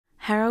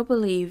Harrow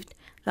believed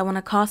that when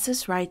a cause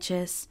is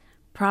righteous,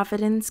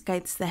 providence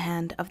guides the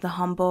hand of the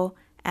humble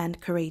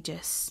and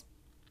courageous.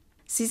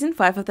 Season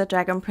 5 of The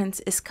Dragon Prince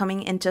is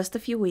coming in just a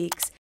few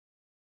weeks,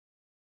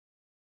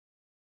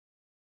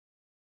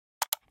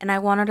 and I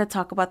wanted to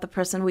talk about the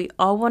person we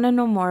all want to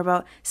know more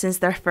about since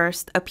their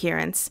first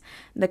appearance,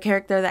 the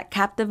character that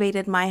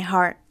captivated my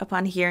heart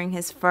upon hearing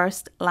his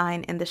first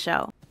line in the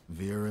show.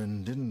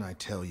 Viren, didn't I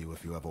tell you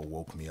if you ever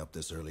woke me up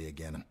this early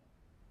again,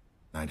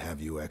 I'd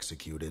have you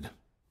executed?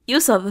 You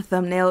saw the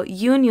thumbnail,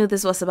 you knew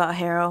this was about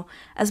Harrow.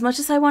 As much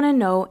as I want to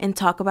know and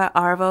talk about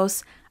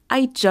Arvos,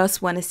 I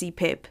just want to see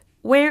Pip.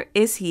 Where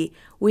is he?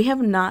 We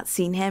have not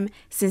seen him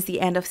since the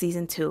end of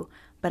season 2.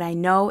 But I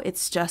know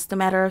it's just a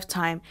matter of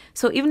time,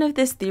 so even if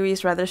this theory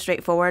is rather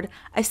straightforward,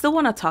 I still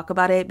want to talk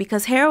about it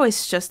because Harrow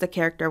is just a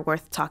character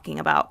worth talking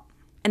about.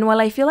 And while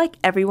I feel like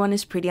everyone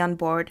is pretty on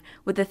board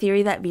with the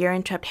theory that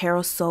Viren trapped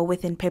Harrow's soul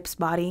within Pip's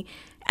body,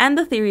 and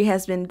the theory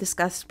has been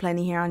discussed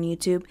plenty here on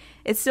YouTube,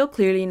 it's still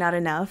clearly not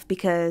enough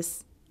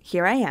because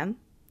here I am.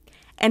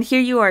 And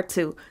here you are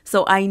too,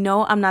 so I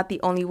know I'm not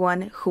the only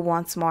one who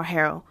wants more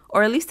Harrow,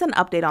 or at least an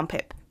update on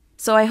Pip.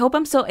 So I hope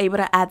I'm still able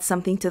to add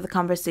something to the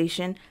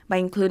conversation by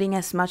including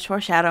as much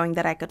foreshadowing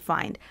that I could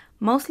find,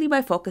 mostly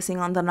by focusing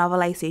on the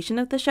novelization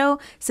of the show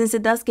since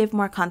it does give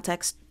more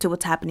context to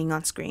what's happening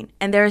on screen.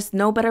 And there is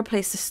no better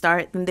place to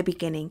start than the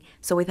beginning,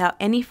 so without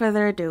any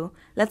further ado,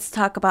 let's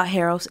talk about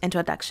Harrow's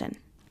introduction.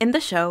 In the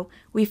show,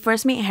 we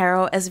first meet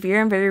Harrow as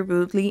Viren very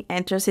rudely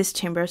enters his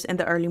chambers in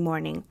the early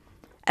morning.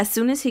 As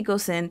soon as he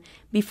goes in,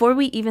 before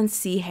we even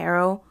see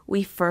Harrow,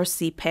 we first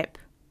see Pip.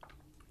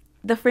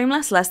 The frame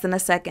lasts less than a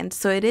second,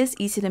 so it is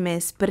easy to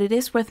miss, but it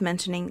is worth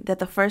mentioning that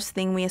the first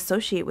thing we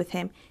associate with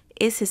him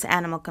is his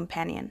animal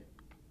companion.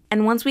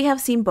 And once we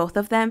have seen both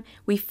of them,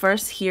 we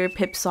first hear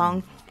Pip's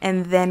song,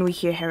 and then we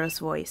hear Harrow's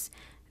voice.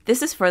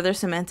 This is further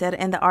cemented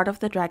in The Art of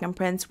the Dragon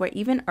Prince, where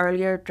even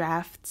earlier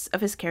drafts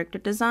of his character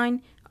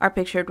design are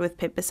pictured with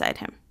Pip beside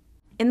him.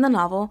 In the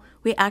novel,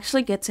 we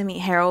actually get to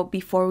meet Harrow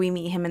before we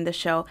meet him in the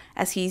show,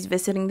 as he's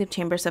visiting the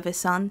chambers of his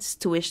sons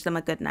to wish them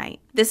a good night.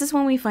 This is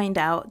when we find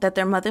out that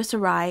their mother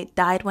Sarai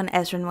died when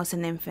Ezran was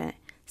an infant.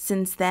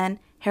 Since then,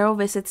 Harrow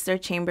visits their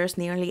chambers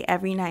nearly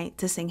every night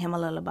to sing him a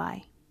lullaby.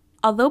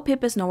 Although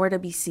Pip is nowhere to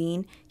be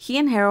seen, he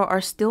and Harrow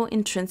are still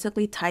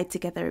intrinsically tied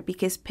together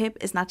because Pip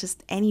is not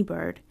just any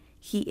bird,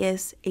 he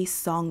is a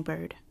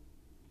songbird.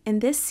 In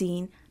this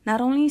scene, not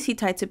only is he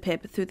tied to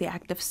Pip through the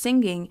act of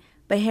singing,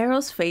 but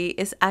Harrow's fate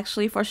is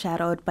actually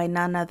foreshadowed by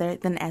none other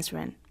than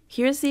Ezran.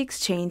 Here's the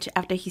exchange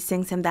after he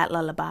sings him that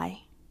lullaby.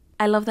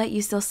 "I love that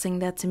you still sing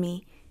that to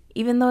me.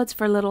 Even though it's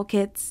for little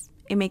kids,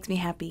 it makes me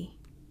happy."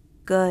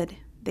 "Good,"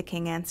 the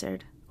king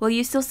answered. "Will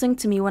you still sing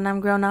to me when I'm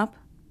grown up?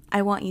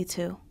 I want you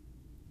to."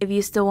 "If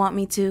you still want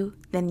me to,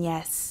 then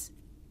yes.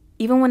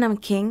 Even when I'm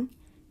king,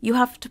 you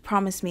have to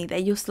promise me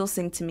that you'll still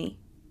sing to me."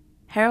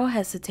 Harrow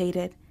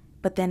hesitated,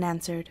 but then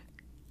answered,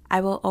 "I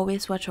will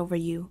always watch over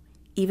you,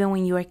 even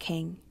when you are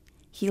king."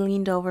 He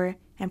leaned over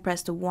and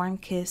pressed a warm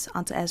kiss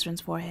onto Ezran's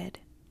forehead.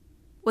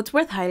 What's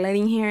worth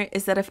highlighting here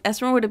is that if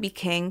Ezran were to be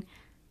king,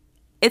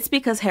 it's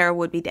because Harrow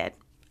would be dead.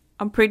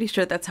 I'm pretty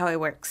sure that's how it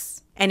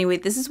works. Anyway,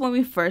 this is when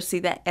we first see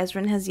that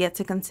Ezran has yet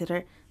to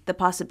consider the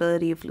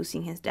possibility of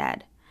losing his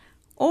dad.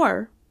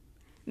 Or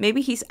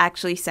maybe he's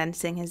actually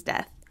sensing his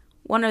death,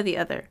 one or the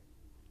other.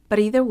 But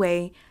either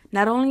way,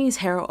 not only is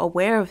Harrow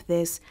aware of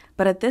this,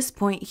 but at this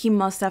point he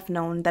must have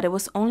known that it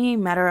was only a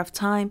matter of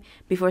time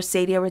before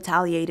Sadia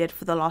retaliated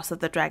for the loss of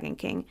the Dragon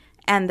King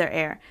and their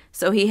heir,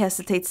 so he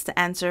hesitates to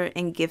answer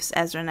and gives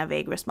Ezran a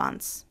vague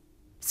response.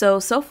 So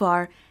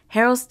far,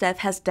 Harrow's death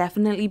has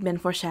definitely been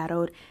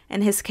foreshadowed,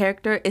 and his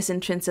character is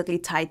intrinsically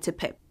tied to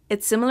Pip.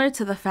 It's similar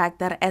to the fact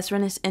that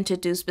Ezran is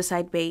introduced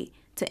beside Bait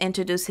to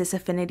introduce his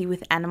affinity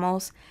with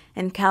animals,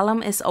 and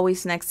Callum is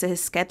always next to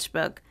his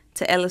sketchbook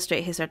to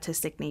illustrate his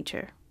artistic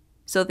nature.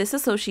 So this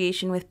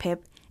association with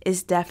Pip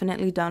is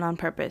definitely done on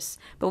purpose.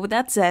 But with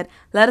that said,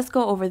 let us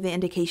go over the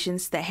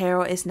indications that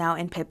Harrow is now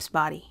in Pip's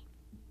body.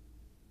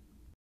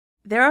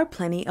 There are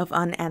plenty of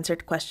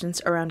unanswered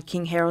questions around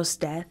King Harrow's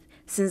death,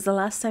 since the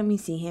last time we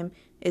see him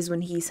is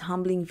when he's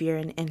humbling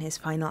Viren in his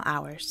final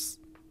hours.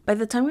 By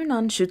the time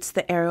Renan shoots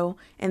the arrow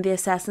and the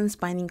assassin's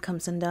binding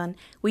comes undone,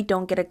 we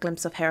don't get a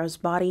glimpse of Harrow's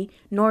body,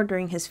 nor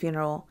during his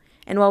funeral.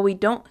 And while we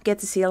don't get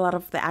to see a lot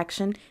of the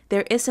action,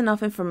 there is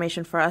enough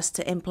information for us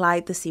to imply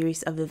the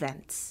series of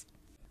events.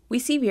 We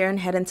see Viren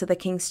head into the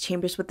king's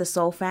chambers with the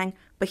Soul Fang,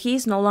 but he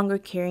is no longer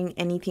carrying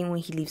anything when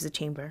he leaves the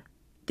chamber.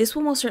 This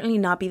will most certainly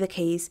not be the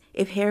case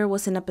if Harrow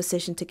was in a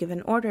position to give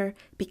an order,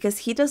 because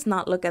he does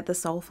not look at the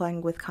Soul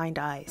Fang with kind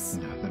eyes.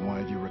 Then why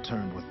have you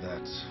returned with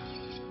that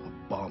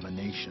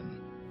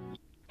abomination?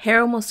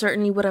 Harrow most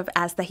certainly would have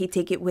asked that he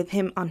take it with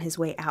him on his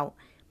way out,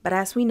 but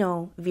as we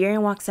know,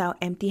 Viren walks out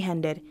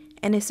empty-handed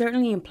and is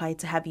certainly implied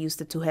to have used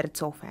the two-headed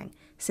Soul Fang,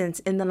 since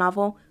in the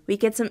novel, we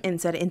get some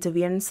insight into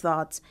Viren's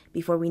thoughts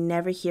before we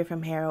never hear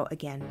from Harrow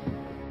again.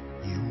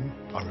 You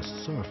are a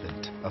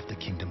servant of the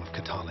kingdom of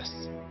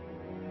Katalis.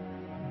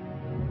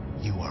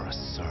 You are a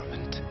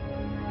servant.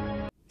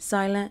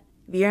 Silent,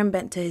 Viren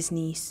bent to his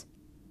knees.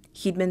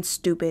 He'd been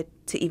stupid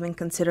to even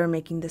consider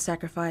making the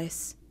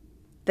sacrifice.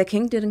 The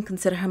king didn't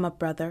consider him a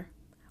brother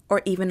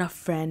or even a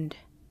friend.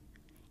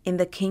 In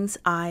the king's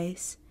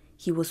eyes,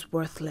 he was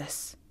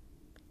worthless.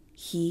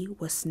 He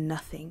was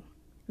nothing.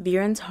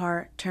 Viren's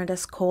heart turned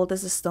as cold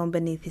as a stone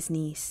beneath his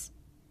knees.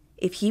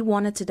 If he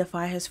wanted to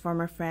defy his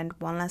former friend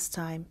one last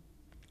time,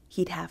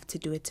 he'd have to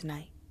do it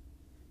tonight.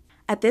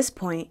 At this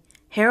point,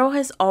 Harrow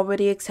has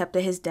already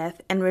accepted his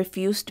death and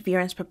refused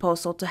Viren's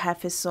proposal to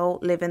have his soul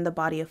live in the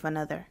body of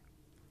another.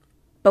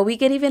 But we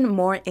get even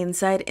more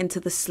insight into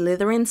the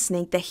slithering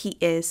snake that he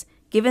is,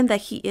 given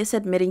that he is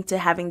admitting to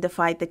having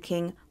defied the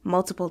king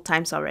multiple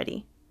times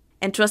already.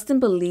 And trust and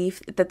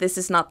believe that this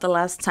is not the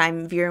last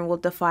time Viren will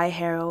defy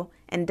Harrow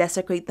and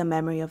desecrate the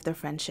memory of their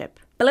friendship.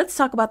 But let's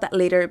talk about that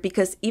later,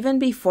 because even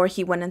before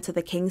he went into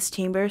the king's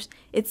chambers,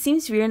 it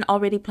seems Viren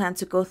already planned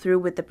to go through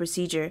with the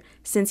procedure,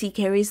 since he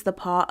carries the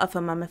paw of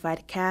a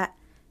mummified cat,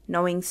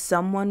 knowing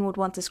someone would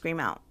want to scream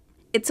out.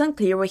 It's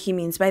unclear what he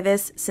means by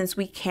this, since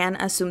we can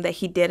assume that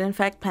he did in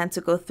fact plan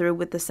to go through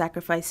with the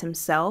sacrifice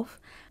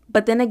himself,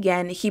 but then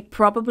again, he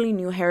probably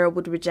knew Harrow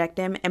would reject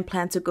him and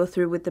planned to go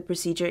through with the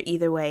procedure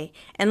either way,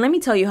 and let me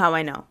tell you how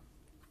I know.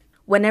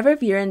 Whenever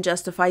Viren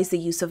justifies the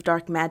use of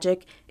dark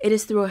magic, it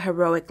is through a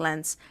heroic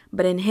lens,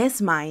 but in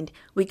his mind,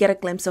 we get a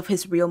glimpse of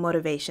his real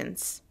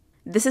motivations.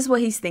 This is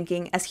what he's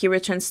thinking as he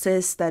returns to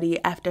his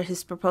study after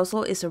his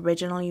proposal is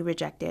originally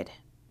rejected.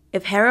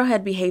 If Harrow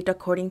had behaved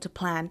according to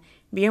plan,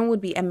 Viren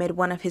would be amid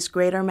one of his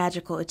greater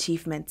magical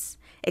achievements,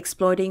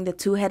 exploiting the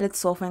two-headed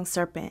soulfang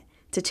serpent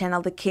to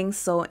channel the king's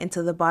soul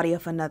into the body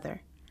of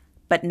another.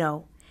 But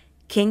no,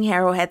 King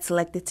Harrow had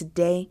selected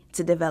today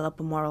to develop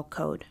a moral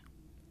code.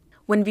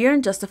 When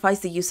Viren justifies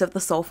the use of the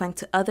soulfang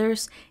to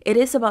others, it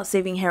is about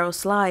saving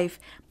Harrow's life,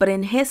 but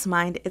in his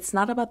mind, it's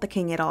not about the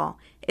king at all.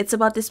 It's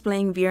about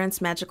displaying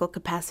Viren's magical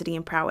capacity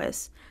and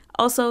prowess.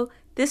 Also,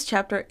 this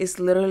chapter is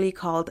literally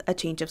called A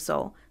Change of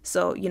Soul,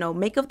 so,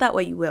 make of that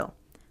what you will.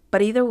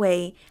 But either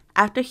way,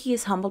 after he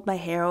is humbled by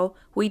Harrow,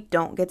 we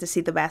don't get to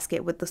see the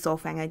basket with the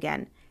soulfang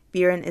again.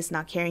 Viren is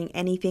not carrying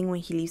anything when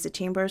he leaves the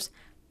chambers,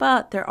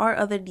 but there are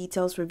other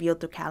details revealed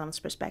through Callum's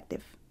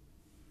perspective.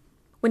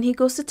 When he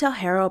goes to tell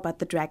Harrow about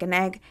the dragon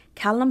egg,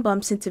 Callum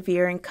bumps into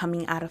Viren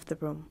coming out of the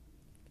room.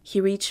 He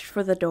reached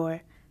for the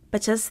door,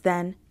 but just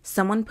then,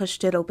 someone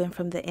pushed it open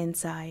from the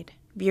inside.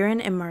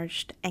 Viren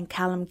emerged, and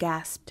Callum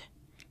gasped.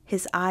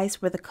 His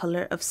eyes were the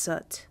color of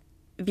soot.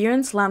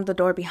 Viren slammed the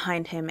door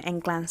behind him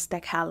and glanced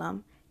at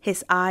Callum.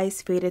 His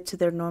eyes faded to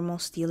their normal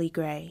steely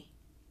gray.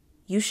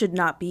 "You should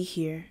not be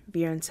here,"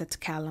 Viren said to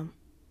Callum.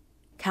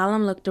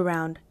 Callum looked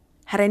around.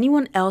 Had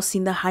anyone else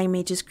seen the High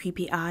Mage's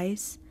creepy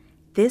eyes?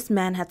 This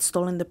man had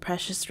stolen the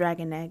precious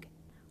dragon egg.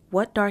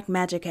 What dark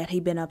magic had he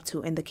been up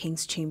to in the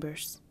king's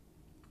chambers?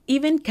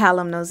 Even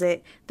Callum knows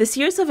it. The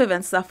series of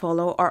events that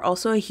follow are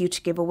also a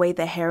huge giveaway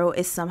that Harrow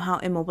is somehow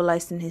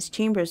immobilized in his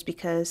chambers,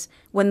 because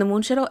when the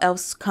Moonshadow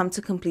Elves come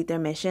to complete their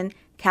mission,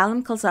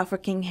 Callum calls out for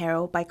King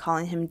Harrow by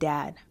calling him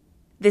Dad.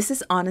 This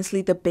is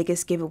honestly the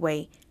biggest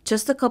giveaway.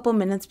 Just a couple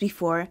minutes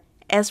before,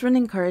 Ezran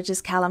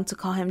encourages Callum to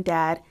call him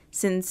Dad,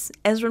 since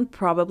Ezran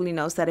probably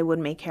knows that it would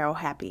make Harrow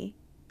happy.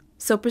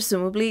 So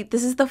presumably,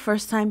 this is the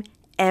first time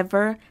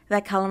ever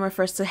that Callum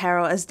refers to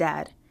Harrow as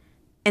Dad.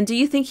 And do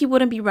you think he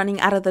wouldn't be running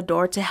out of the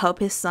door to help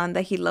his son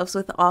that he loves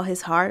with all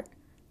his heart?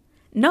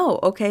 No,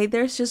 okay,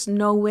 there's just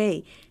no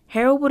way.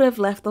 Harrow would have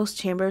left those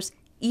chambers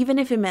even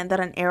if it meant that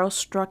an arrow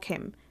struck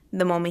him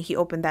the moment he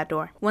opened that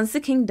door. Once the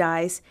king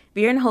dies,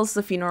 Viren holds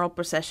the funeral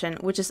procession,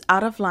 which is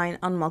out of line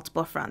on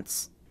multiple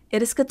fronts.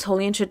 It is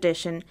Catolian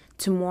tradition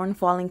to mourn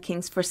fallen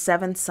kings for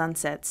 7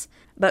 sunsets,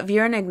 but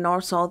Viren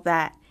ignores all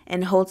that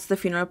and holds the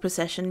funeral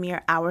procession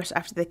mere hours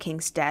after the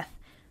king's death.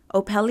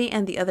 Opeli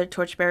and the other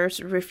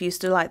torchbearers refuse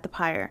to light the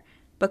pyre,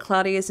 but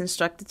Claudia is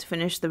instructed to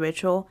finish the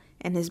ritual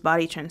and his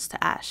body turns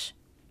to ash.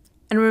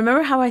 And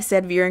remember how I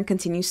said Viren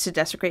continues to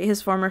desecrate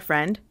his former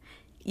friend?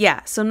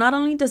 Yeah, so not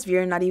only does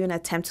Viren not even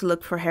attempt to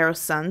look for Harrow's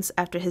sons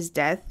after his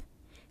death,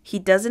 he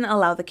doesn't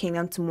allow the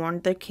kingdom to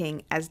mourn their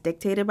king as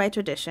dictated by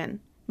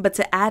tradition, but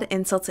to add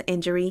insult to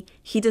injury,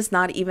 he does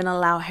not even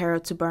allow Harrow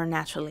to burn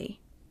naturally.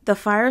 The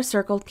fire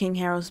circled King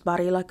Harrow's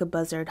body like a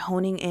buzzard,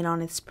 honing in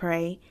on its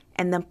prey,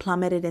 and then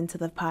plummeted into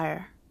the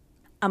pyre.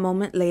 A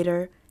moment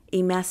later,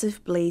 a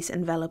massive blaze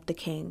enveloped the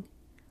king.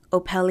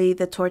 Opeli,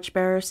 the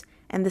torchbearers,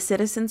 and the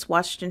citizens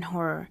watched in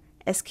horror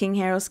as King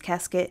Harrow's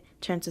casket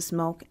turned to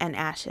smoke and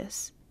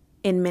ashes.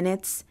 In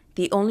minutes,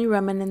 the only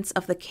remnants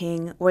of the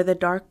king were the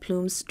dark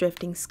plumes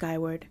drifting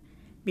skyward.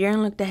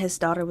 Viren looked at his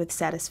daughter with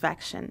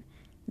satisfaction.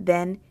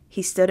 Then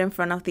he stood in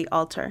front of the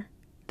altar,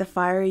 the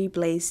fiery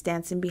blaze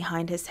dancing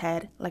behind his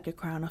head like a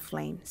crown of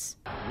flames.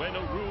 When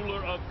a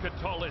ruler of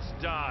Catalis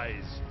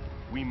dies,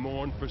 we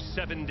mourn for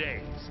 7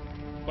 days.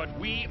 But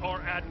we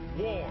are at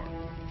war.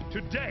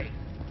 Today,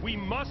 we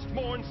must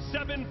mourn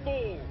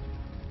 7-fold.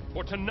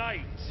 For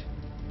tonight,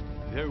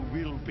 there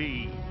will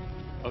be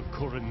a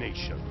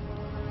coronation.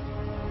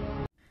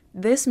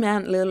 This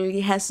man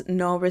literally has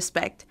no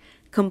respect,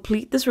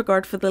 complete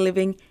disregard for the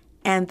living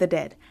and the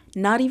dead.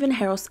 Not even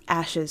Harrow's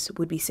ashes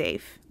would be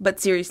safe. But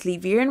seriously,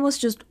 Viren was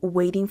just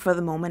waiting for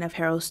the moment of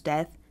Harrow's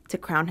death to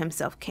crown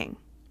himself king.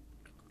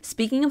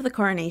 Speaking of the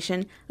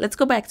coronation, let's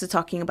go back to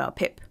talking about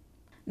Pip.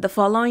 The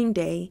following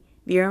day,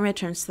 Viren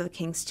returns to the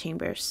king's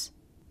chambers.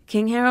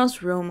 King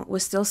Harrow's room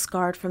was still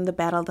scarred from the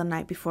battle the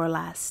night before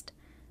last.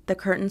 The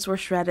curtains were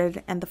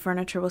shredded and the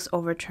furniture was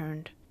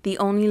overturned. The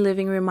only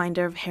living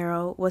reminder of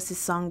Harrow was his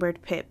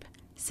songbird Pip,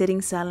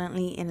 sitting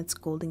silently in its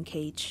golden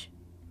cage.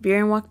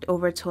 Viren walked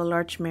over to a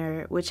large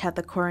mirror which had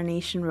the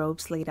coronation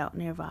robes laid out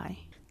nearby.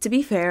 To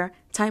be fair,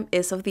 time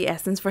is of the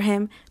essence for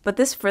him, but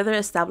this further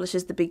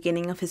establishes the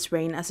beginning of his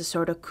reign as a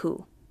sort of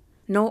coup.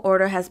 No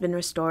order has been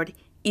restored,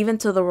 even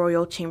to the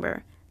royal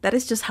chamber. That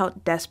is just how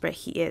desperate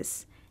he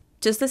is.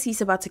 Just as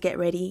he's about to get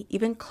ready,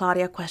 even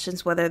Claudia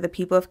questions whether the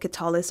people of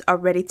Katalis are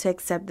ready to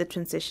accept the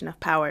transition of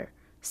power,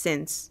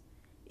 since,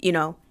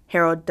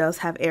 Harrow does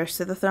have heirs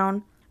to the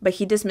throne, but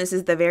he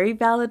dismisses the very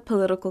valid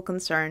political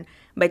concern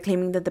by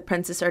claiming that the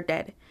princes are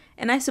dead.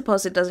 And I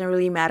suppose it doesn't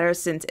really matter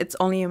since it's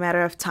only a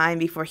matter of time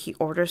before he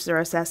orders their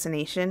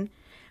assassination.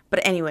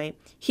 But anyway,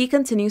 he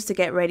continues to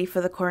get ready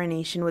for the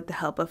coronation with the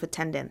help of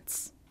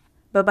attendants.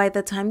 But by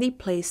the time they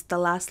placed the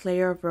last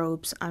layer of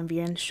robes on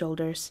Viren's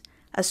shoulders,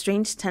 a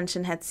strange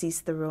tension had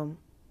seized the room.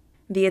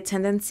 The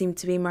attendants seemed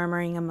to be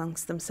murmuring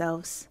amongst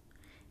themselves.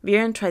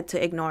 Viren tried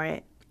to ignore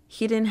it.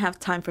 He didn't have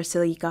time for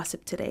silly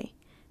gossip today,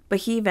 but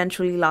he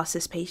eventually lost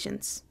his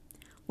patience.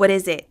 "What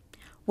is it?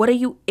 What are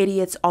you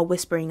idiots all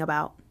whispering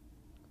about?"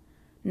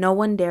 No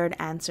one dared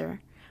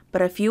answer,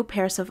 but a few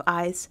pairs of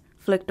eyes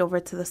flicked over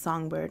to the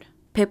songbird.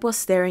 Pip was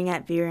staring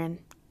at Viren,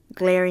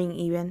 glaring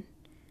even.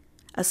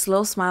 A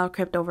slow smile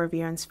crept over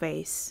Viren's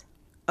face.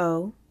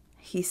 "Oh,"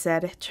 he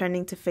said,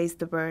 turning to face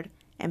the bird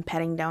and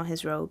patting down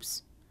his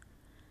robes.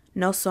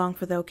 "No song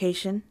for the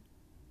occasion?"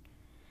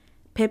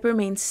 Pip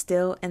remained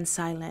still and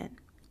silent.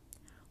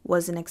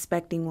 Wasn't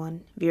expecting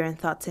one, Viren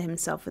thought to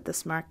himself with a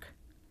smirk.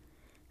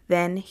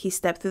 Then he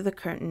stepped through the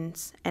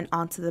curtains and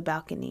onto the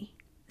balcony.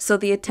 So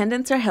the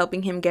attendants are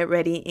helping him get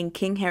ready in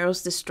King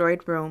Harrow's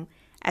destroyed room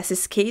as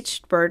his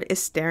caged bird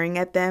is staring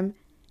at them,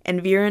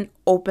 and Viren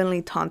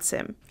openly taunts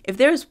him. If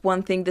there is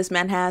one thing this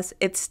man has,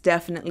 it's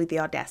definitely the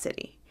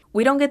audacity.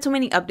 We don't get too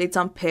many updates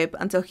on Pip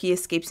until he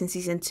escapes in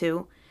Season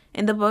 2.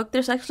 In the book,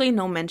 there's actually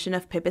no mention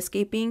of Pip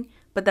escaping,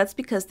 but that's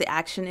because the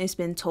action is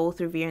being told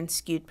through Viren's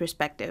skewed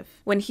perspective.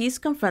 When he's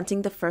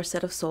confronting the first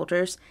set of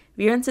soldiers,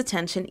 Viren's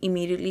attention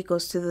immediately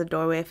goes to the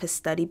doorway of his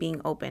study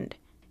being opened.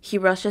 He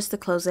rushes to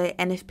close it,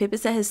 and if Pip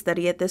is at his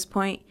study at this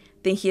point,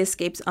 then he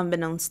escapes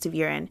unbeknownst to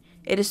Viren.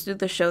 It is through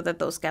the show that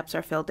those gaps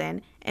are filled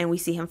in, and we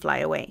see him fly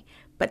away.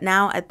 But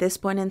now, at this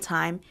point in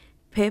time,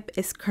 Pip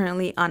is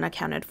currently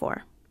unaccounted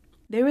for.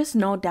 There is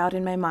no doubt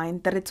in my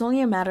mind that it's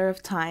only a matter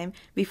of time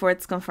before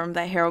it's confirmed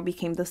that Harrow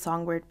became the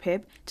songbird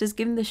Pip, just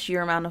given the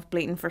sheer amount of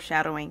blatant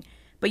foreshadowing.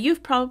 But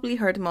you've probably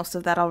heard most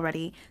of that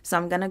already, so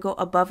I'm gonna go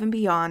above and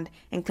beyond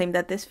and claim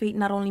that this fate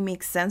not only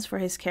makes sense for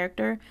his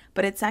character,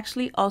 but it's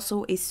actually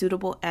also a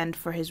suitable end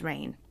for his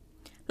reign.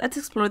 Let's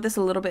explore this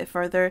a little bit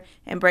further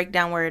and break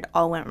down where it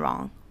all went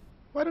wrong.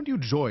 Why don't you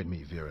join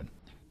me, Viren?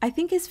 I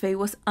think his fate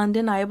was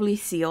undeniably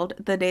sealed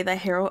the day that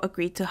Harrow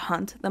agreed to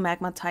hunt the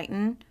Magma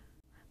Titan,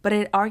 but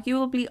it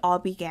arguably all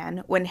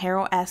began when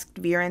Harrow asked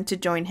Viren to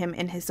join him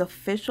in his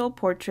official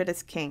portrait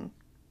as king.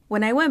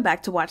 When I went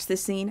back to watch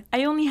this scene,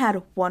 I only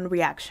had one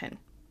reaction.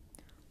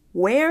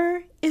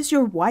 Where is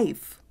your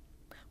wife?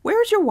 Where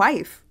is your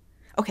wife?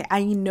 Okay,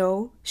 I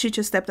know she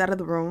just stepped out of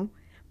the room,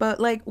 but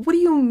what do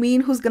you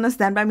mean who's gonna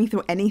stand by me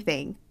through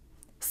anything?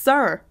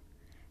 Sir,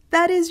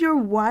 that is your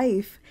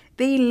wife.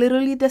 They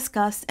literally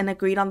discussed and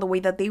agreed on the way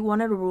that they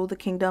wanted to rule the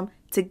kingdom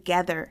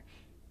together.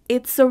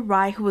 It's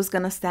Sarai who was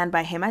gonna stand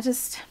by him.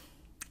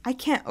 I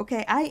can't,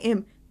 okay? I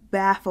am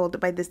baffled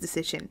by this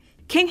decision.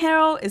 King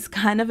Harrow is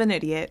kind of an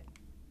idiot.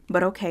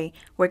 But okay,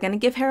 we're gonna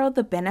give Harrow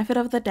the benefit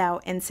of the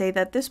doubt and say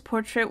that this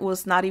portrait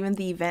was not even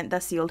the event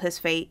that sealed his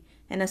fate,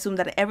 and assume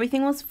that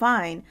everything was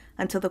fine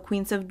until the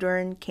Queens of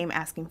Viren came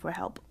asking for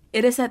help.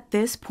 It is at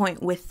this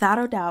point, without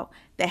a doubt,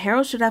 that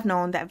Harrow should have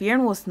known that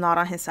Viren was not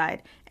on his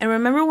side. And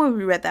remember when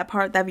we read that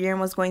part that Viren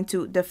was going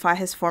to defy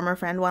his former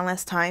friend one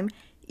last time?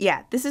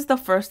 Yeah, this is the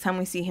first time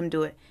we see him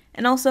do it.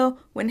 And also,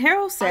 when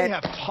Harrow said, "I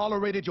have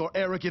tolerated your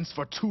arrogance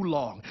for too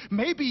long,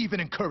 maybe even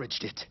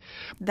encouraged it,"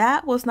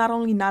 that was not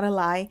only not a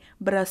lie,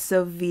 but a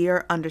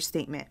severe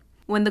understatement.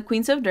 When the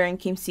Queens of Viren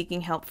came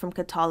seeking help from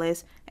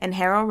Katalis, and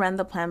Harrow ran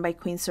the plan by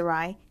Queen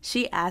Sarai,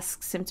 she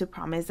asks him to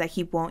promise that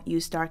he won't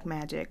use dark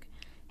magic.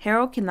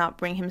 Harrow cannot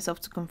bring himself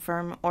to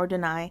confirm or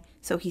deny,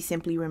 so he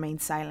simply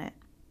remains silent.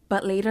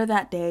 But later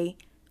that day,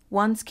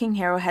 once King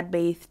Harrow had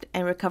bathed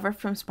and recovered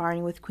from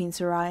sparring with Queen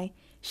Sarai,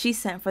 she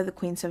sent for the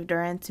Queens of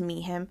Viren to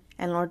meet him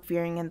and Lord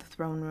Viren in the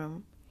throne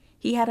room.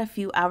 He had a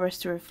few hours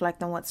to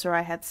reflect on what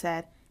Sarai had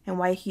said and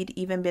why he'd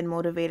even been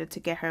motivated to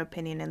get her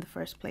opinion in the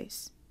first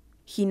place.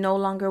 He no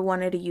longer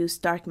wanted to use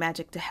dark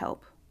magic to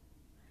help.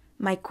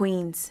 "My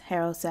queens,"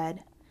 Harrow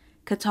said,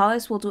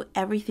 "Katalis will do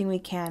everything we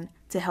can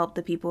to help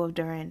the people of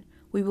Viren.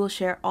 We will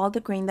share all the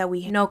grain that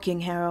we have." "No,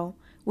 King Harrow,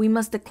 we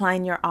must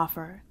decline your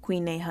offer,"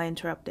 Queen Neha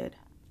interrupted.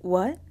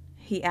 What?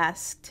 He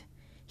asked.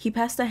 He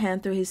passed a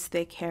hand through his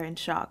thick hair in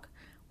shock.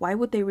 Why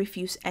would they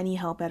refuse any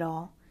help at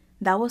all?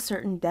 That was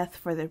certain death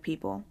for their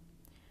people.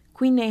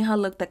 Queen Neha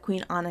looked at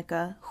Queen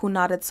Annika, who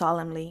nodded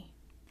solemnly.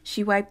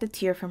 She wiped a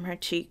tear from her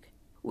cheek.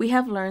 We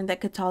have learned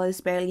that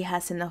Katalis barely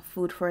has enough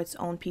food for its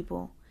own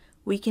people.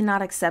 We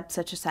cannot accept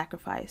such a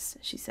sacrifice,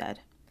 she said.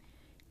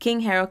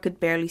 King Harrow could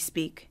barely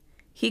speak.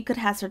 He could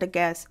hazard a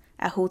guess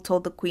at who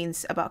told the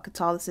queens about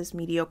Katalis'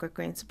 mediocre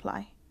grain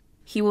supply.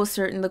 He was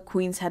certain the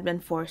queens had been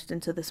forced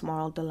into this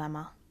moral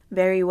dilemma.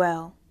 Very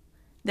well.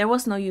 There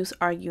was no use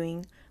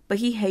arguing, but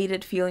he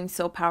hated feeling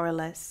so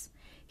powerless.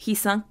 He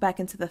sunk back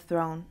into the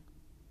throne.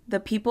 The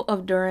people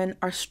of Viren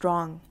are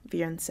strong,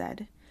 Viren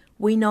said.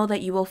 We know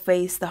that you will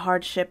face the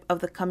hardship of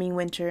the coming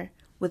winter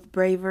with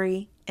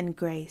bravery and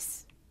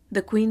grace.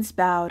 The queens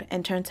bowed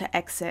and turned to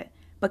exit,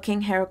 but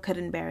King Harrow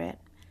couldn't bear it.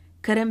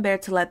 Couldn't bear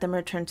to let them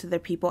return to their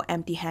people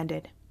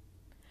empty-handed.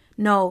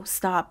 No,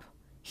 stop,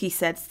 he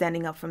said,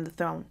 standing up from the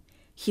throne.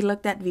 He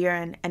looked at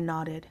Viren and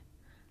nodded.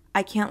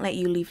 I can't let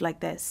you leave like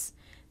this.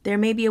 There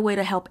may be a way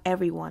to help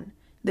everyone,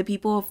 the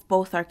people of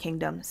both our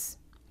kingdoms.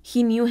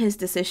 He knew his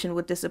decision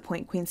would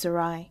disappoint Queen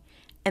Sarai,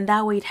 and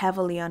that weighed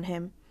heavily on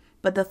him,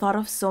 but the thought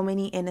of so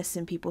many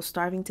innocent people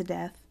starving to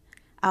death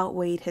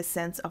outweighed his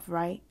sense of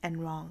right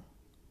and wrong.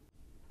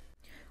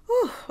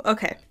 Whew,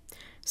 okay.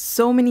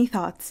 So many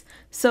thoughts.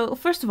 So,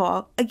 first of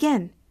all,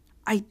 again,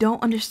 I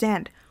don't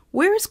understand.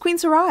 Where is Queen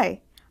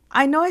Sarai?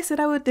 I know I said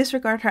I would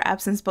disregard her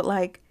absence, but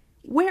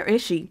where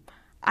is she?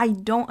 I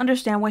don't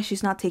understand why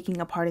she's not taking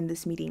a part in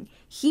this meeting.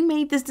 He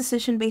made this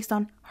decision based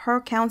on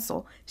her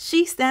counsel.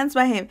 She stands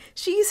by him.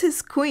 She's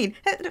his queen.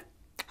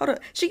 Hold on.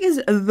 She is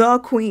the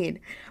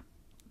queen.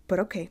 But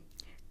okay,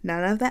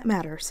 none of that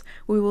matters.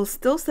 We will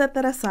still set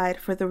that aside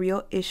for the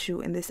real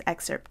issue in this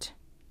excerpt.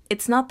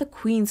 It's not the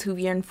queens who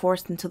Viren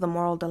forced into the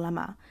moral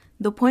dilemma.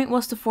 The point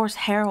was to force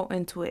Harrow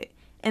into it.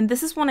 And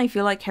this is when I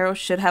feel like Harrow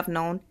should have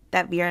known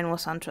that Viren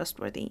was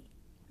untrustworthy.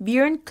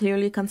 Viren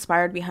clearly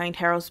conspired behind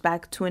Harrow's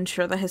back to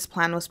ensure that his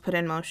plan was put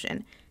in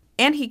motion,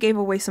 and he gave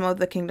away some of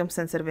the kingdom's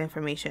sensitive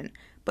information,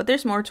 but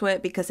there's more to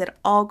it because it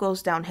all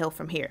goes downhill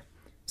from here.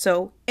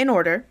 So, in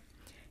order,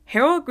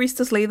 Harrow agrees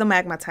to slay the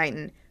Magma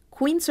Titan.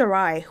 Queen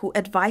Sarai, who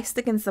advised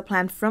against the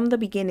plan from the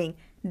beginning,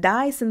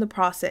 dies in the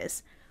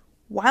process.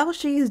 While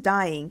she is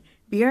dying,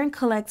 Viren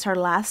collects her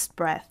last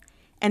breath,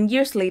 and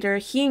years later,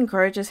 he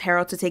encourages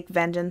Harrow to take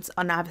vengeance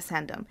on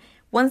Avicendum.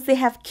 Once they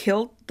have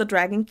killed the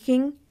Dragon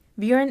King,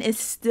 Viren is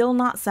still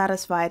not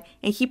satisfied,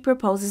 and he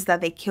proposes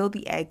that they kill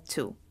the egg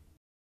too.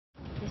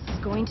 This is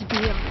going to be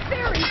a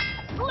very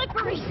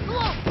slippery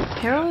slope!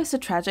 Parrow is a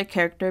tragic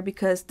character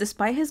because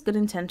despite his good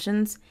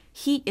intentions,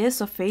 he is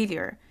a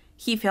failure.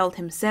 He failed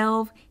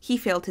himself, he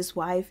failed his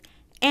wife,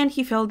 and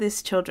he failed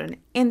his children,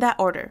 in that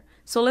order.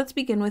 So let's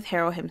begin with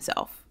Harrow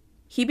himself.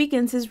 He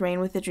begins his reign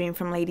with a dream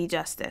from Lady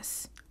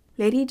Justice.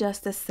 Lady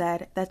Justice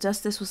said that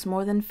justice was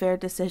more than fair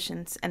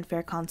decisions and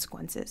fair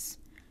consequences.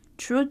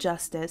 True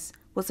justice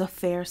was a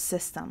fair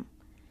system.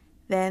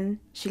 Then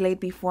she laid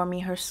before me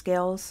her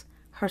scales,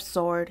 her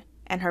sword,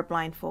 and her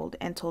blindfold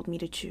and told me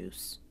to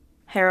choose.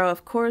 Harrow,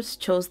 of course,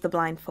 chose the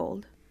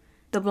blindfold.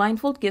 The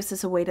blindfold gives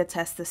us a way to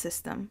test the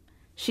system.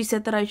 She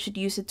said that I should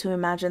use it to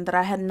imagine that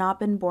I had not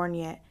been born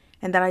yet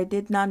and that I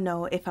did not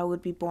know if I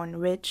would be born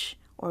rich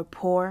or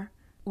poor,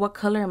 what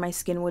color my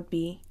skin would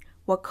be,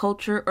 what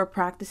culture or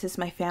practices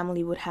my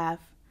family would have,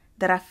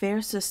 that a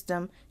fair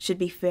system should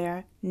be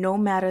fair no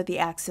matter the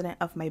accident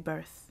of my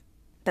birth,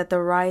 that the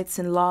rights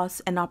and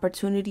laws and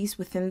opportunities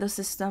within the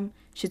system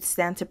should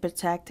stand to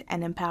protect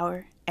and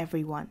empower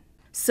everyone.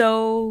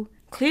 So,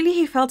 clearly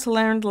he failed to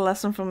learn the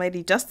lesson from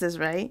Lady Justice,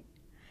 right?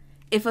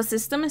 If a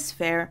system is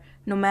fair,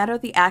 no matter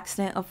the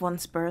accident of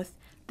one's birth,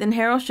 then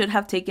Harrow should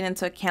have taken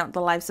into account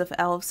the lives of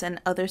elves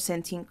and other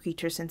sentient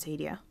creatures in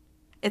Sadia.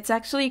 It's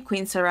actually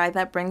Queen Sarai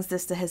that brings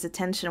this to his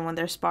attention when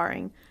they're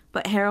sparring,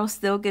 but Harrow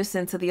still gives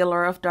in to the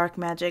allure of dark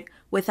magic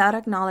without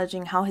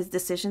acknowledging how his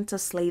decision to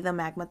slay the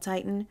Magma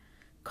Titan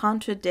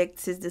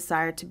contradicts his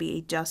desire to be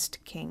a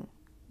just king.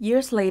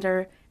 Years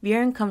later,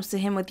 Viren comes to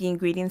him with the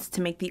ingredients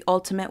to make the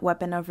ultimate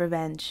weapon of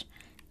revenge.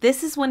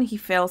 This is when he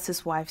fails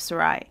his wife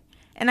Sarai.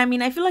 And I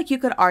mean, I feel like you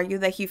could argue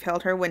that he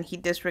failed her when he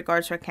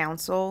disregards her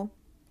counsel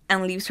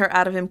and leaves her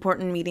out of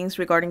important meetings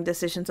regarding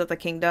decisions of the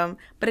kingdom.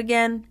 But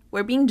again,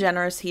 we're being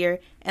generous here,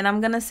 and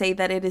I'm gonna say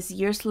that it is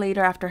years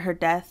later after her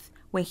death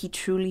when he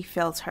truly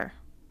fails her.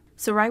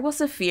 Sarai was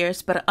a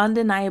fierce but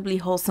undeniably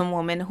wholesome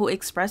woman who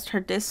expressed her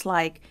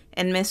dislike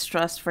and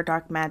mistrust for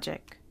dark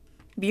magic.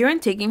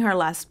 Viren taking her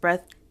last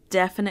breath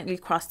definitely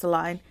crossed the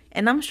line,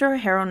 and I'm sure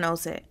Harrow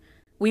knows it.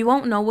 We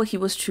won't know what he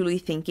was truly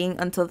thinking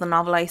until the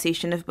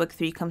novelization of Book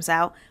 3 comes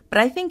out, but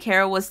I think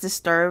Harrow was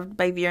disturbed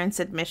by Viren's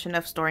admission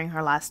of storing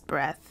her last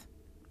breath.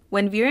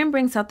 When Viren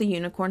brings out the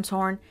unicorn's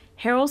horn,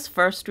 Harrow's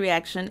first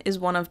reaction is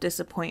one of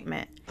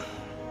disappointment.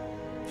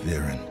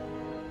 Viren,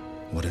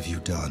 what have you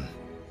done?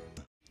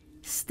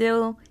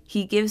 Still,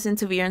 he gives in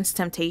to Viren's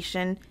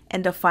temptation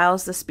and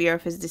defiles the spear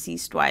of his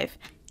deceased wife.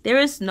 There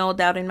is no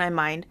doubt in my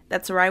mind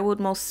that Sarai would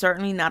most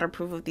certainly not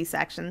approve of these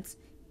actions,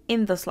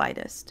 in the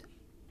slightest.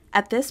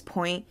 At this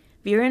point,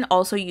 Viren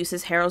also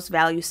uses Harrow's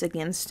values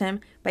against him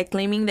by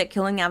claiming that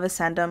killing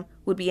Avasandum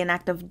would be an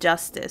act of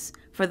justice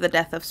for the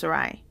death of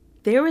Sarai.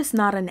 There is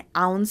not an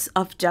ounce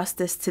of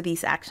justice to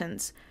these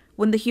actions.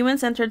 When the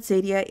humans entered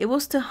Sadia, it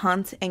was to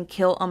hunt and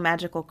kill a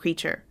magical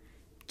creature.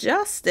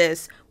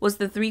 Justice was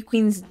the three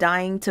queens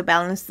dying to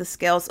balance the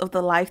scales of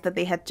the life that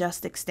they had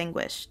just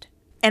extinguished.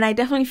 And I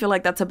definitely feel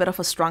like that's a bit of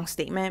a strong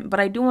statement, but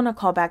I do want to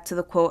call back to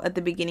the quote at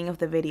the beginning of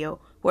the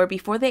video, where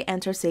before they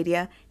enter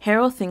Sadia,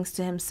 Harrow thinks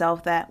to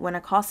himself that when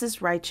a cause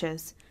is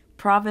righteous,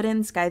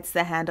 providence guides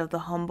the hand of the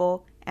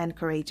humble and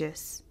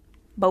courageous.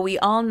 But we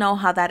all know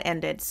how that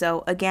ended,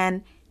 so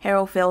again,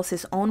 Harrow fails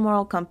his own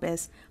moral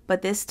compass,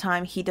 but this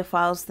time he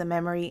defiles the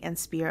memory and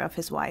spear of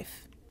his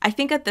wife. I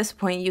think at this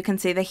point you can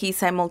say that he's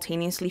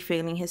simultaneously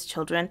failing his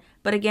children,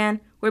 but again,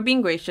 we're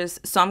being gracious,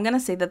 so I'm gonna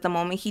say that the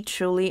moment he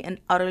truly and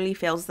utterly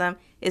fails them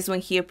is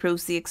when he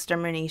approves the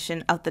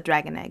extermination of the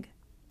dragon egg.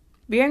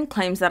 Viren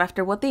claims that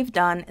after what they've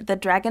done, the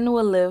dragon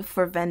will live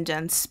for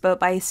vengeance, but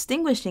by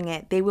extinguishing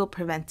it, they will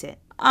prevent it.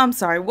 I'm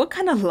sorry, what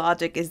kind of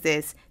logic is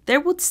this? There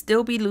would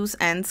still be loose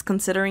ends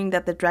considering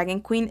that the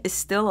Dragon Queen is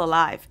still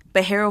alive,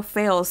 but Harrow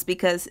fails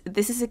because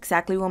this is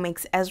exactly what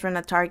makes Ezran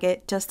a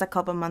target just a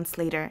couple months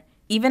later.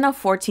 Even a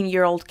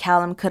 14-year-old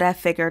Callum could have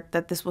figured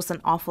that this was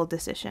an awful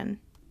decision.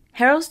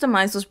 Harrow's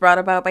demise was brought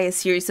about by a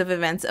series of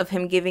events of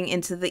him giving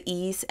into the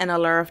ease and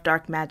allure of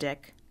dark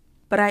magic.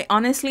 But I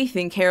honestly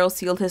think Harrow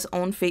sealed his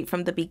own fate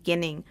from the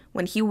beginning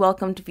when he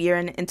welcomed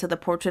Viren into the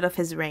portrait of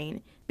his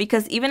reign,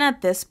 because even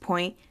at this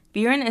point,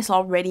 Viren is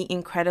already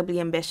incredibly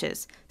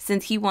ambitious,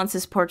 since he wants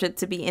his portrait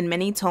to be in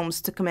many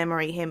tomes to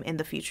commemorate him in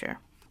the future.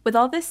 With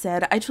all this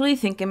said, I truly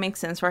think it makes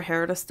sense for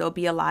Harrow to still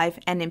be alive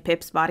and in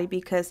Pip's body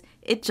because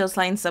it just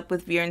lines up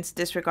with Viren's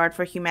disregard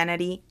for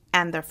humanity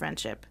and their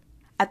friendship.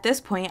 At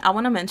this point, I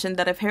want to mention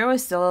that if Harrow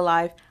is still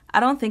alive, I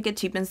don't think it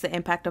cheapens the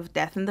impact of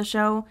death in the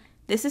show.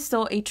 This is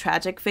still a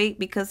tragic fate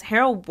because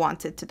Harrow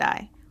wanted to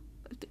die.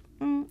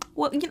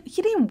 Well,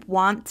 he didn't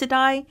want to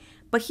die,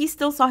 but he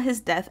still saw his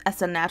death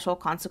as a natural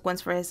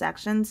consequence for his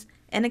actions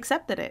and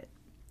accepted it.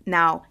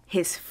 Now,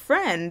 his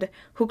friend,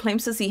 who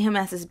claims to see him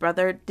as his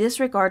brother,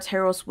 disregards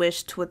Harrow's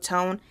wish to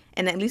atone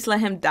and at least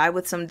let him die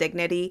with some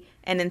dignity,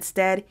 and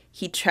instead,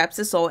 he traps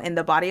his soul in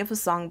the body of a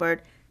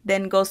songbird,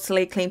 then goes to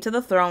lay claim to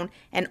the throne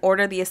and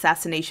order the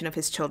assassination of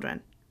his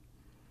children.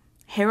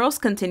 Harrow's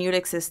continued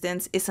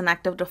existence is an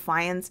act of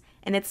defiance,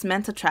 and it's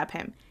meant to trap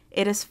him.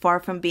 It is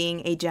far from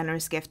being a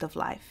generous gift of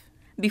life.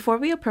 Before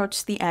we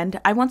approach the end,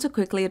 I want to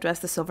quickly address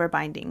the silver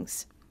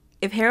bindings.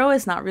 If Harrow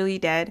is not really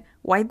dead,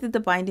 why did the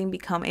binding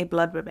become a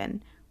blood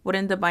ribbon?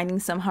 Wouldn't the binding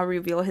somehow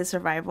reveal his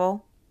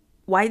survival?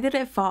 Why did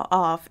it fall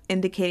off,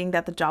 indicating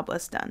that the job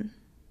was done?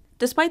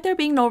 Despite there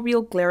being no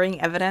real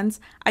glaring evidence,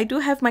 I do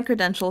have my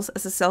credentials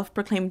as a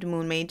self-proclaimed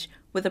moon mage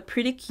with a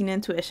pretty keen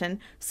intuition,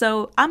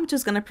 so I'm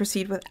just gonna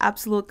proceed with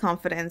absolute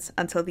confidence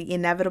until the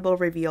inevitable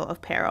reveal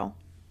of Parrow.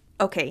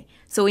 Okay,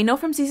 so we know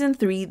from season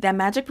 3 that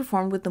magic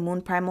performed with the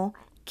moon primal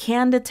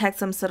can detect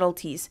some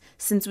subtleties,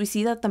 since we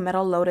see that the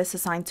metal lotus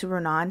assigned to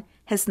Ronan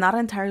has not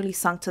entirely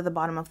sunk to the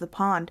bottom of the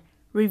pond,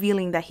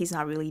 revealing that he's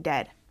not really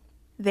dead.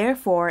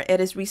 Therefore, it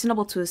is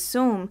reasonable to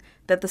assume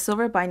that the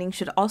silver binding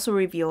should also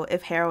reveal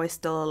if Harrow is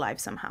still alive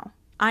somehow.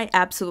 I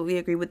absolutely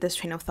agree with this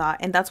train of thought,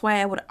 and that's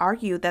why I would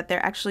argue that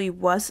there actually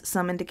was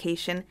some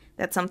indication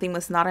that something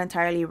was not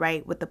entirely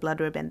right with the blood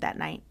ribbon that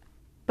night.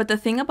 But the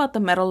thing about the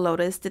metal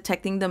lotus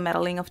detecting the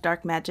meddling of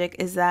dark magic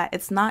is that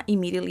it's not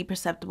immediately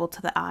perceptible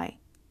to the eye.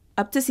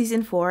 Up to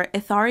season 4,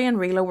 Ithari and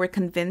Rayla were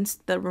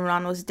convinced that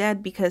Ronan was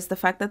dead because the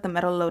fact that the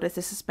metal lotus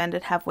is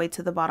suspended halfway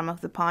to the bottom of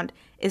the pond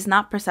is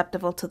not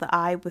perceptible to the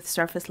eye with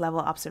surface level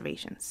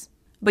observations.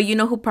 But you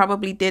know who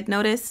probably did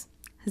notice?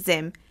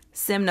 Zim.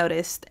 Sim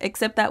noticed,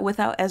 except that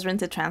without Ezran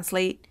to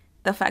translate,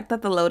 the fact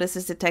that the lotus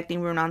is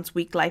detecting Ronan's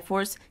weak life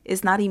force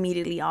is not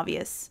immediately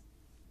obvious.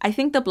 I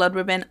think the blood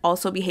ribbon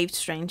also behaved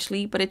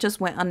strangely, but it just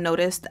went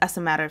unnoticed as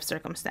a matter of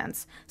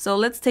circumstance. So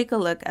let's take a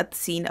look at the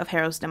scene of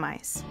Harrow's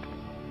demise.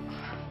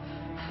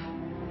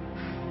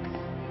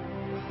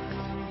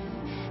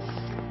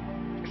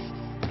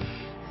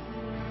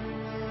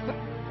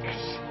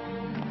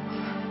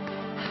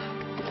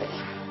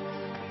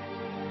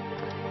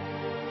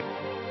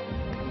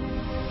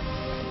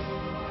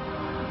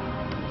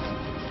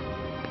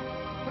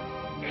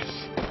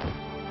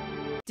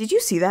 Did you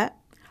see that?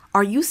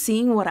 Are you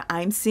seeing what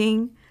I'm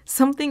seeing?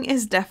 Something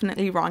is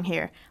definitely wrong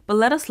here, but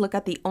let us look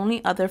at the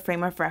only other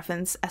frame of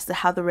reference as to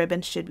how the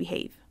ribbon should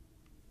behave.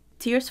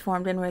 Tears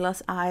formed in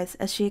Rayla's eyes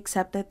as she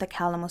accepted that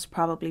Callum was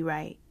probably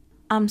right.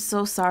 I'm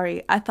so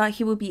sorry, I thought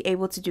he would be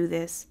able to do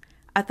this.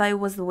 I thought it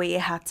was the way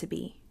it had to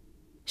be.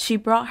 She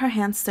brought her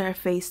hands to her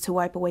face to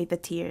wipe away the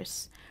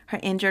tears, her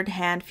injured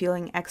hand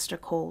feeling extra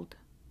cold.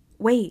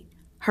 Wait,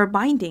 her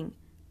binding.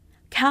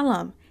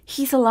 Callum,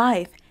 he's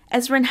alive.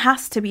 Ezran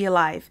has to be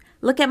alive.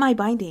 Look at my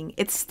binding.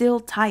 It's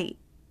still tight.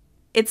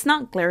 It's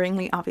not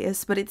glaringly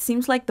obvious, but it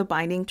seems like the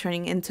binding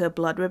turning into a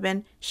blood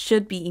ribbon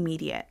should be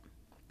immediate.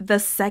 The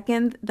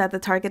second that the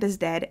target is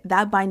dead,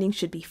 that binding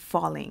should be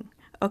falling.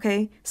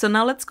 okay? So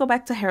now let's go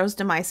back to Harrow's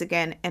demise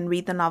again and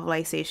read the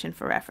novelization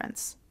for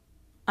reference.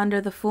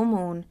 Under the full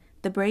moon,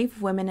 the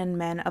brave women and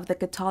men of the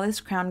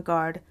Catalyst Crown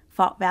Guard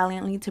fought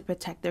valiantly to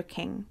protect their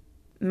king.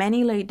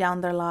 Many laid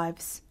down their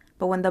lives,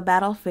 but when the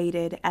battle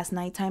faded as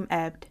nighttime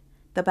ebbed,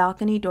 the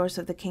balcony doors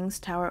of the king's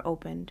tower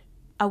opened.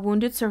 A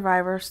wounded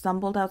survivor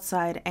stumbled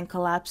outside and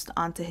collapsed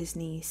onto his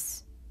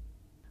knees.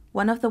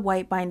 One of the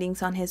white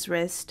bindings on his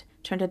wrist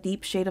turned a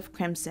deep shade of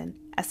crimson,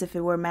 as if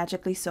it were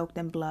magically soaked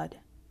in blood.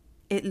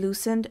 It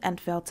loosened and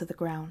fell to the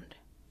ground.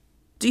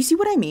 Do you see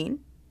what I mean?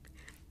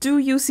 Do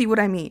you see what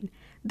I mean?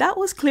 That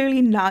was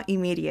clearly not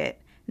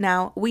immediate.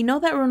 Now, we know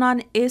that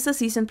Ronan is a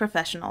seasoned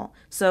professional,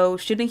 so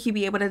shouldn't he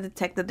be able to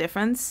detect the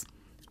difference?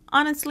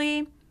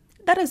 Honestly,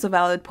 that is a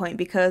valid point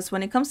because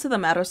when it comes to the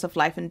matters of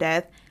life and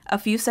death, a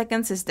few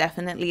seconds is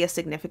definitely a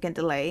significant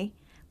delay.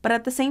 But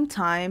at the same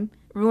time,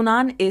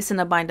 Ronan is in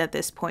a bind at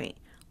this point.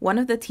 One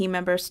of the team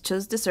members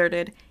just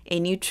deserted, a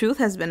new truth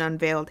has been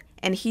unveiled,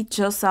 and he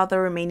just saw the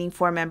remaining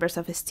 4 members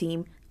of his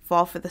team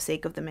fall for the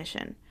sake of the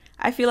mission.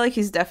 I feel like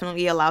he's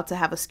definitely allowed to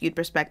have a skewed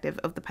perspective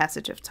of the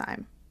passage of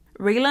time.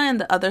 Rayla and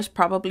the others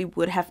probably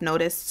would have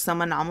noticed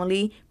some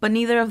anomaly, but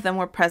neither of them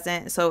were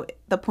present, so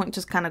the point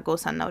just kind of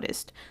goes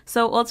unnoticed.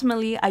 So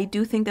ultimately, I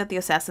do think that the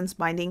assassin's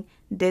binding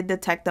did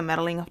detect the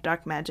meddling of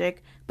dark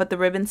magic, but the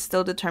ribbon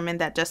still determined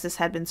that justice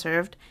had been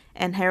served,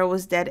 and Harrow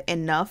was dead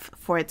enough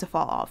for it to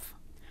fall off.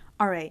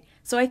 Alright,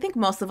 so I think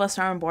most of us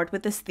are on board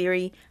with this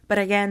theory, but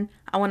again,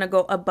 I want to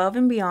go above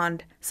and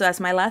beyond, so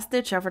as my last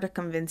ditch effort to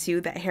convince you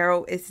that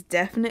Harrow is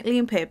definitely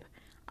in Pip,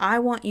 I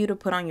want you to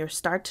put on your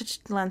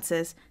star-touched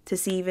lenses to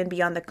see even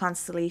beyond the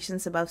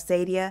constellations above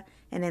Sadia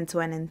and into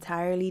an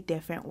entirely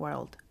different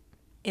world.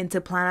 Into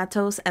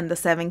Planetos and the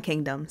 7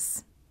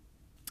 Kingdoms.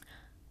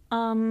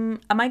 Am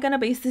I gonna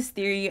base this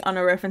theory on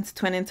a reference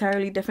to an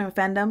entirely different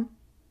fandom?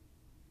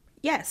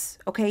 Yes,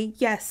 okay,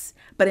 yes.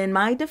 But in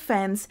my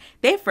defense,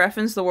 they've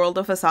referenced the world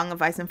of A Song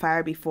of Ice and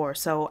Fire before,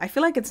 so I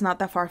feel like it's not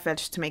that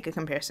far-fetched to make a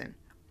comparison.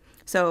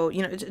 So,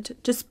 you know,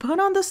 just put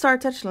on the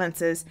star-touched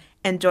lenses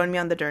and join me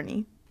on the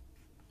journey.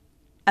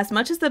 As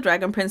much as the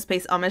Dragon Prince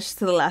pays homage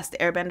to The Last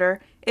Airbender,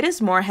 it is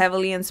more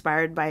heavily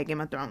inspired by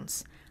Game of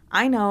Thrones.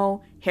 I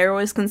know, Harrow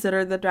is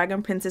considered the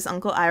Dragon Prince's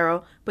Uncle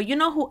Iroh, but you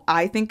know who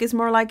I think is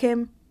more like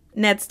him?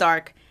 Ned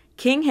Stark.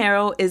 King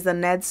Harrow is the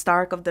Ned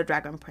Stark of the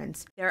Dragon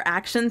Prince. Their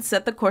actions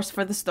set the course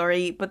for the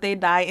story, but they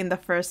die in the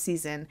first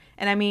season.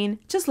 And I mean,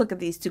 just look at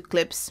these 2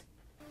 clips.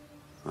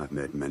 I've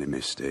made many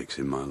mistakes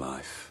in my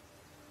life,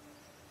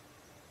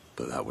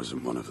 but that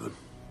wasn't one of them.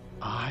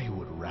 I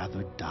would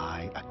rather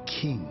die a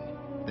king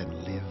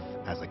than live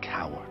as a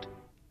coward.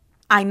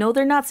 I know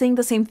they're not saying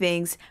the same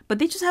things, but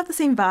they just have the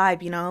same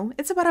vibe, you know?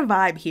 It's about a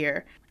vibe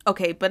here.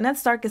 Okay, but Ned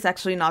Stark is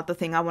actually not the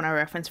thing I want to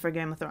reference for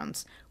Game of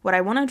Thrones. What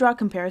I want to draw a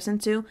comparison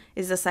to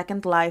is the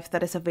second life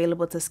that is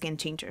available to skin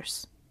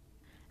changers.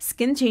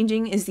 Skin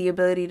changing is the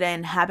ability to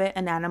inhabit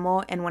an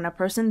animal, and when a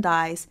person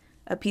dies,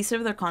 a piece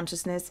of their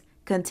consciousness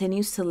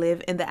continues to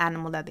live in the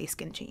animal that they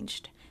skin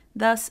changed.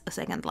 Thus, a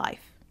second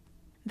life.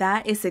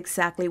 That is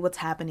exactly what's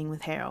happening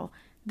with Harrow.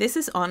 This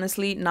is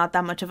honestly not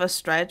that much of a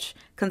stretch,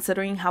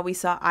 considering how we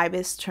saw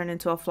Ibis turn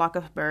into a flock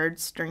of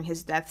birds during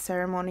his death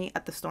ceremony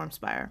at the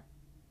Stormspire.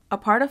 A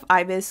part of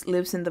Ibis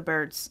lives in the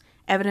birds,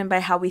 evident by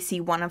how we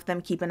see one of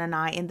them keeping an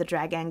eye in the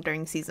Dragang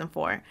during Season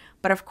 4.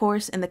 But of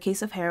course, in the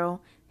case of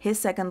Harrow, his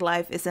second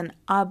life is an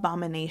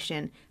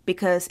abomination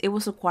because it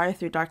was acquired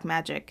through dark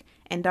magic,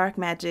 and dark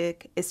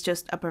magic is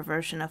just a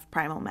perversion of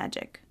primal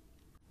magic.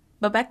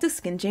 But back to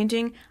skin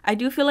changing, I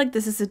do feel like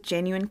this is a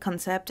genuine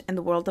concept in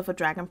the world of a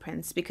Dragon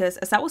Prince because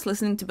as I was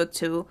listening to book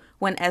 2,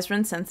 when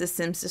Ezran senses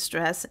Sim's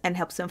distress and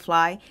helps him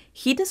fly,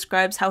 he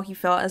describes how he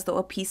felt as though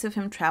a piece of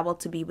him traveled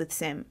to be with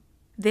Sim.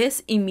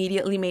 This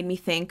immediately made me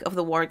think of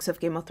the wargs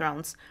of Game of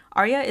Thrones.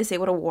 Arya is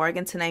able to warg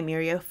into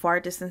Nymeria far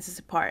distances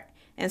apart,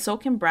 and so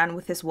can Bran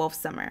with his Wolf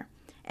Summer.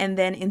 And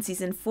then in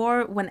Season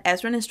 4, when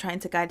Ezran is trying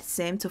to guide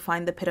Sim to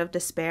find the Pit of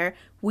Despair,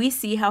 we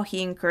see how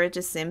he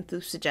encourages Sim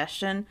through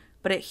suggestion,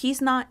 but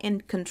he's not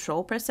in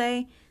control per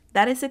se.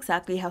 That is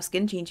exactly how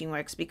skin changing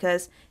works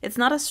because it's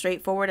not as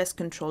straightforward as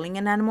controlling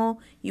an animal.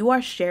 You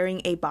are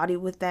sharing a body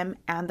with them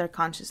and their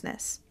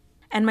consciousness.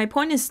 And my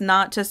point is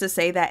not just to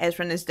say that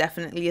Ezran is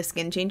definitely a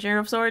skin changer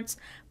of sorts,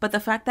 but the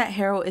fact that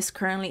Harrow is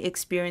currently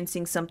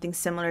experiencing something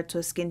similar to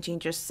a skin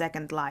changer's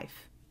second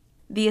life.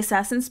 The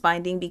assassin's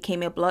binding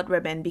became a blood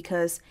ribbon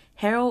because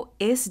Harrow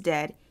is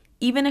dead,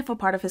 even if a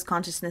part of his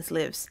consciousness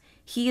lives.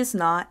 He is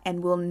not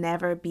and will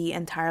never be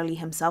entirely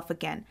himself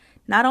again,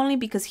 not only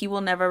because he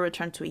will never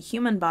return to a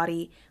human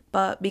body,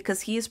 but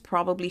because he is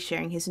probably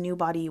sharing his new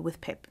body with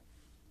Pip.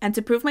 And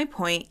to prove my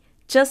point,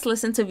 just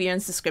listen to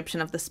Viren's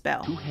description of the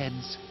spell. 2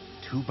 heads,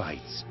 2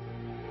 bites,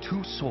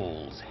 2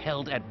 souls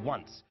held at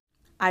once.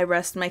 I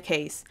rest my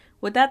case.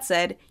 With that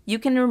said, you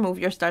can remove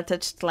your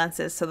star-touched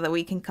lenses so that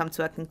we can come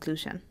to a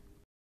conclusion.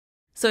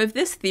 So if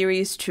this theory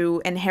is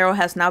true and Harrow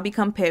has now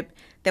become Pip,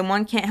 then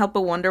one can't help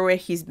but wonder where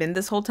he's been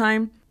this whole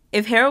time.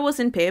 If Harrow was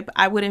in Pip,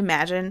 I would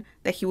imagine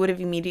that he would have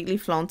immediately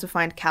flown to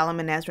find Callum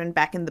and Ezran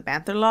back in the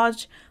Banther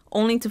Lodge,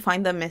 only to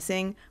find them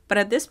missing. But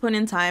at this point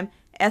in time,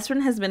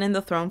 Ezran has been in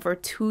the throne for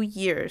 2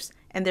 years,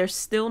 and there's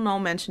still no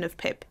mention of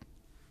Pip.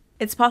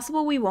 It's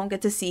possible we won't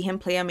get to see him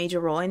play a major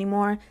role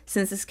anymore,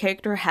 since his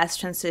character has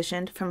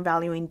transitioned from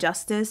valuing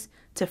justice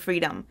to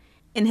freedom.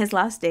 In his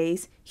last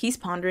days, he's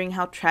pondering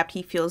how trapped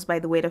he feels by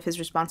the weight of his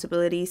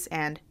responsibilities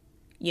and,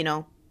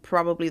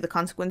 probably the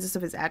consequences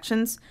of his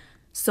actions.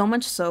 So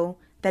much so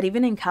that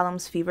even in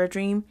Callum's fever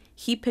dream,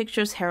 he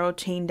pictures Harrow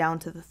chained down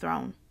to the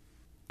throne.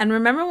 And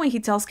remember when he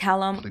tells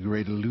Callum, The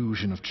great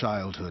illusion of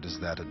childhood is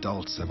that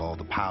adults have all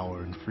the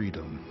power and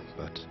freedom,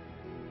 but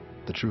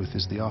the truth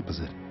is the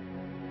opposite.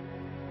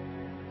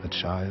 A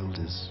child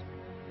is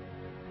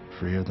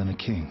freer than a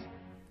king.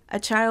 A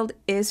child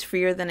is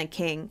freer than a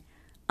king,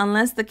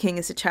 unless the king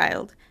is a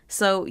child.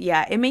 So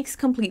yeah, it makes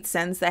complete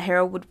sense that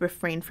Harrow would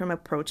refrain from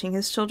approaching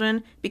his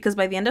children, because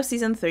by the end of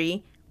season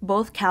 3,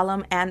 both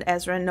Callum and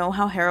Ezra know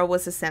how Harrow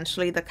was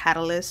essentially the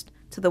catalyst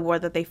to the war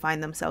that they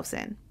find themselves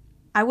in.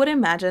 I would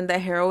imagine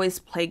that Harrow is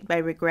plagued by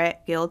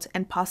regret, guilt,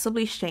 and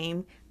possibly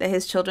shame that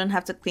his children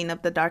have to clean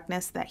up the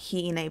darkness that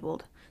he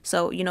enabled.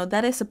 So,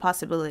 that is a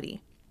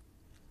possibility.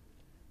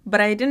 But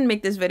I didn't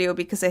make this video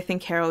because I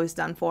think Harrow is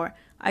done for.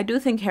 I do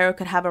think Harrow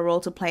could have a role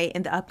to play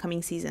in the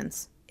upcoming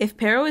seasons. If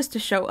Parrow is to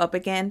show up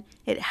again,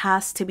 it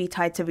has to be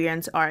tied to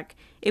Viren's arc.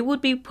 It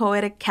would be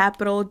poetic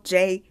capital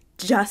J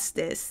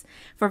justice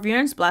for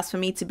Viren's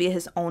blasphemy to be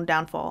his own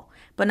downfall.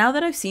 But now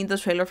that I've seen the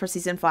trailer for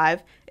season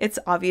 5, it's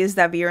obvious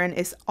that Viren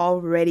is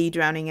already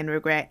drowning in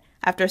regret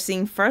after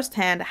seeing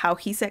firsthand how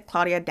he set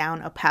Claudia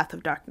down a path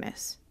of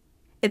darkness.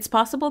 It's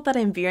possible that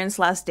in Viren's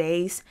last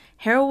days,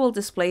 Harrow will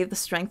display the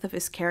strength of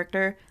his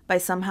character by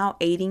somehow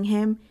aiding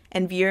him,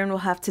 and Viren will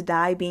have to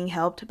die being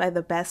helped by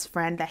the best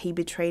friend that he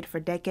betrayed for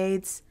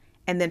decades,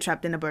 and then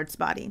trapped in a bird's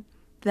body.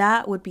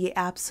 That would be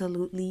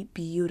absolutely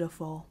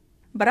beautiful.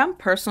 But I'm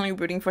personally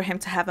rooting for him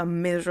to have a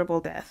miserable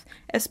death,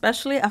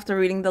 especially after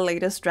reading the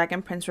latest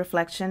Dragon Prince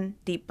reflection,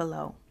 Deep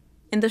Below.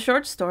 In the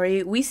short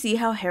story, we see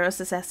how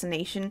Harrow's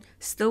assassination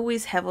still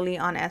weighs heavily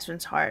on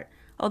Ezran's heart.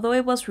 Although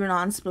it was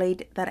Runan's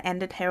blade that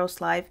ended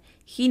Harrow's life,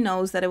 he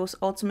knows that it was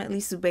ultimately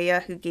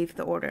Zubeya who gave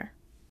the order.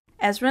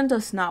 Ezran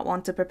does not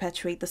want to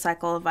perpetuate the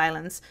cycle of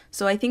violence,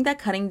 so I think that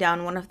cutting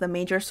down one of the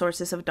major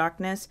sources of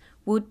darkness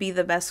would be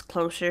the best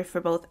closure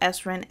for both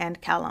Ezran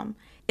and Callum.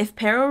 If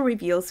Parrow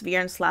reveals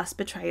Viren's last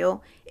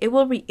betrayal, it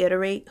will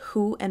reiterate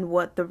who and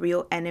what the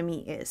real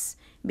enemy is,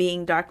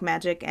 being dark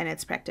magic and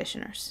its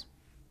practitioners.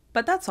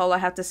 But that's all I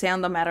have to say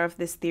on the matter of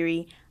this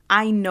theory.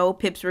 I know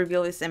Pip's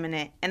reveal is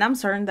imminent, and I'm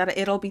certain that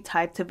it'll be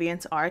tied to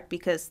Viren's arc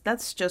because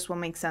that's just what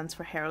makes sense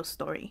for Harrow's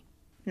story.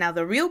 Now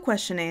the real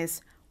question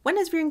is, when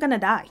is Viren gonna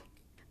die?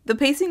 The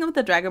pacing of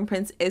the Dragon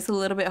Prince is a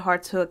little bit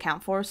hard to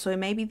account for, so it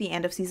may be the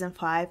end of season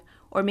 5,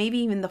 or maybe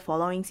even the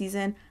following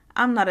season.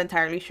 I'm not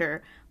entirely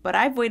sure, but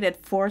I've waited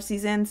 4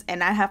 seasons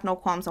and I have no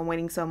qualms on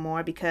waiting some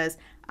more because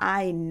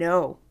I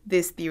know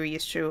this theory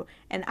is true,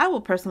 and I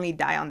will personally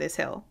die on this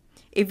hill.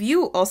 If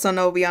you also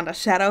know beyond a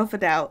shadow of a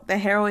doubt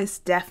that Harrow is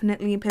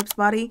definitely in Pip's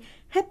body,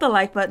 hit the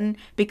like button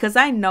because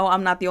I know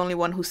I'm not the only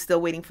one who's still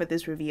waiting for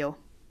this reveal.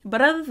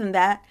 But other than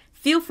that,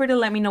 feel free to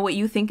let me know what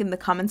you think in the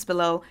comments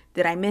below.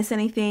 Did I miss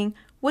anything?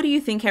 What do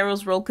you think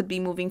Harrow's role could be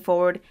moving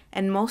forward?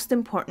 And most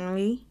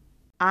importantly,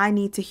 I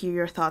need to hear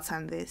your thoughts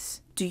on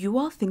this. Do you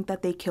all think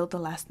that they killed the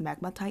last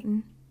Magma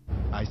Titan?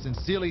 I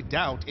sincerely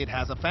doubt it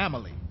has a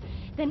family.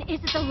 Then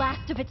is it the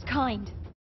last of its kind?